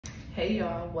Hey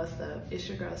y'all, what's up? It's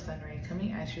your girl Sunray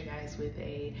coming at you guys with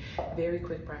a very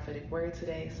quick prophetic word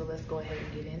today. So let's go ahead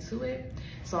and get into it.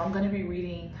 So I'm going to be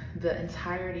reading the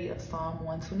entirety of Psalm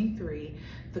 123,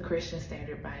 the Christian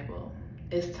Standard Bible.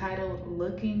 It's titled,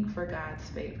 Looking for God's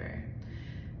Favor.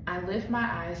 I lift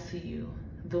my eyes to you,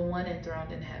 the one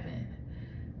enthroned in heaven,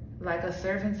 like a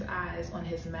servant's eyes on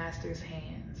his master's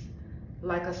hands,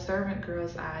 like a servant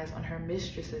girl's eyes on her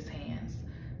mistress's hands.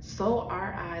 So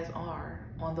our eyes are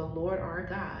on the Lord our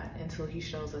God until he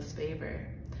shows us favor.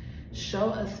 Show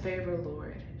us favor,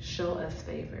 Lord. Show us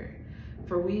favor.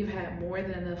 For we've had more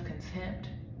than enough contempt.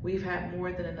 We've had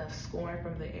more than enough scorn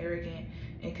from the arrogant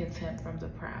and contempt from the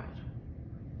proud.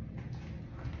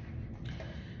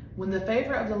 When the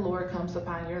favor of the Lord comes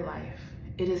upon your life,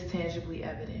 it is tangibly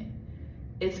evident.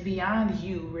 It's beyond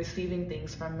you receiving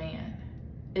things from man.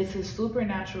 It's his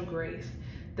supernatural grace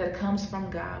that comes from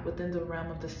God within the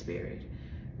realm of the Spirit.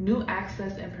 New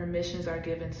access and permissions are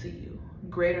given to you,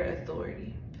 greater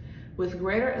authority. With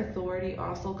greater authority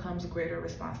also comes greater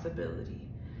responsibility.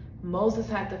 Moses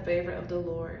had the favor of the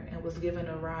Lord and was given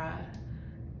a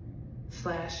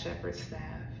rod/shepherd's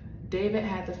staff. David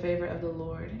had the favor of the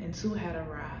Lord and too had a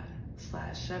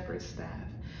rod/shepherd's staff.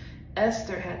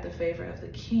 Esther had the favor of the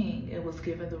king and was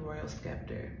given the royal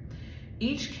scepter.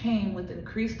 Each came with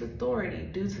increased authority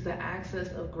due to the access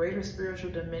of greater spiritual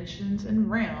dimensions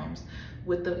and realms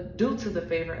due to the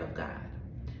favor of God.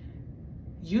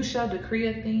 You shall decree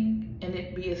a thing and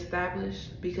it be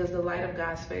established because the light of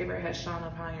God's favor has shone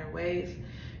upon your ways.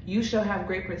 You shall have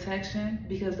great protection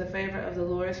because the favor of the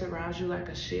Lord surrounds you like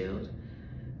a shield.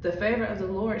 The favor of the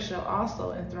Lord shall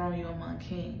also enthrone you among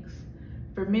kings.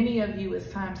 For many of you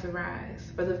it's time to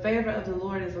rise, for the favor of the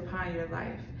Lord is upon your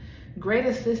life. Great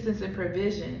assistance and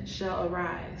provision shall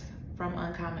arise from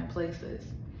uncommon places.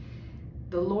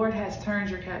 The Lord has turned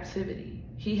your captivity.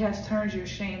 He has turned your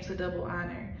shame to double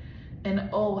honor. And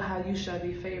oh, how you shall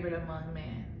be favored among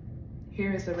men.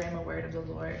 Here is the rhema word of the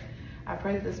Lord. I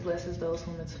pray that this blesses those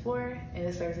whom it's for, and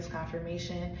it serves as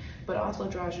confirmation, but also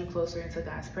draws you closer into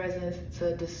God's presence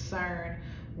to discern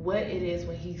what it is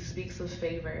when he speaks of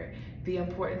favor, the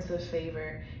importance of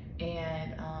favor,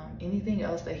 and anything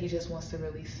else that he just wants to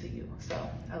release to you. So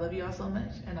I love you all so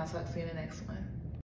much, and I'll talk to you in the next one.